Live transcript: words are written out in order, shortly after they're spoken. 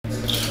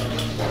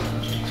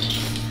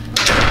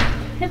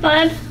Hey,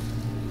 bud.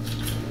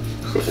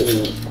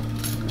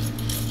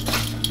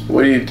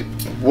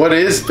 What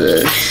is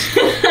this?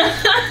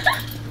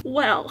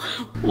 Well,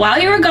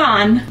 while you were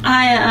gone,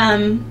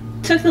 I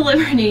took the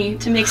liberty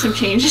to make some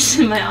changes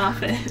in my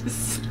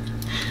office.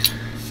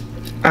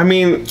 I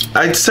mean,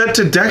 I said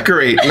to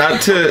decorate,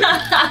 not to...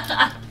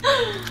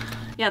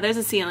 Yeah, there's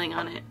a ceiling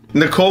on it.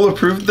 Nicole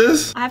approved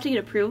this? I have to get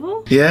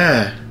approval?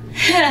 Yeah.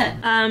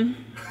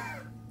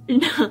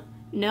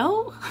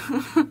 No?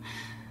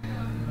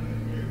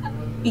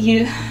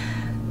 You...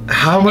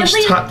 How much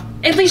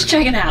time? At least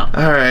check it out.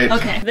 Alright.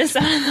 Okay, this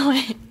out of the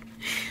way.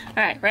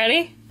 Alright,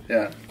 ready?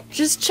 Yeah.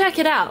 Just check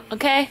it out,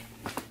 okay?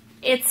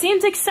 It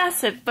seems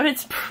excessive, but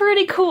it's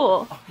pretty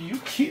cool. Are you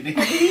kidding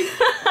me?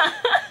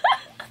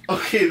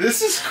 Okay,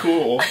 this is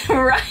cool.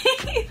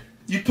 Right?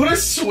 You put a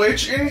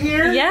switch in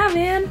here? Yeah,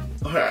 man.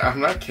 Okay,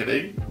 I'm not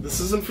kidding. This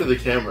isn't for the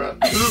camera.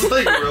 This is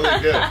like really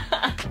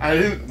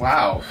good.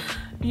 Wow.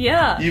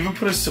 Yeah. You even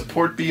put a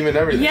support beam and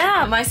everything.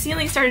 Yeah, my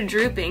ceiling started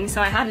drooping,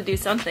 so I had to do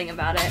something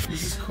about it.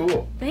 This is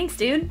cool. Thanks,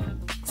 dude.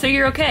 So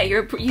you're okay,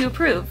 you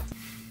approve.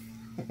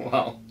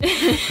 Well,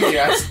 you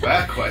asked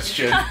that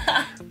question.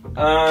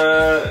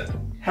 How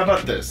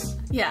about this?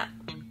 Yeah.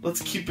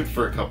 Let's keep it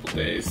for a couple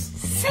days.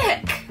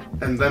 Sick!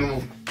 And then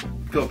we'll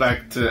go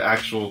back to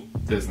actual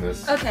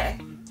business. Okay,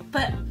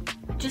 but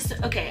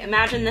okay,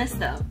 imagine this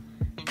though.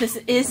 This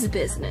is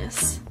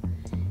business.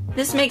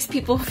 This makes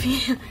people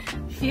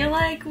feel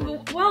like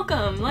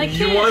welcome. Like,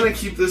 you want to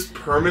keep this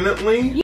permanently?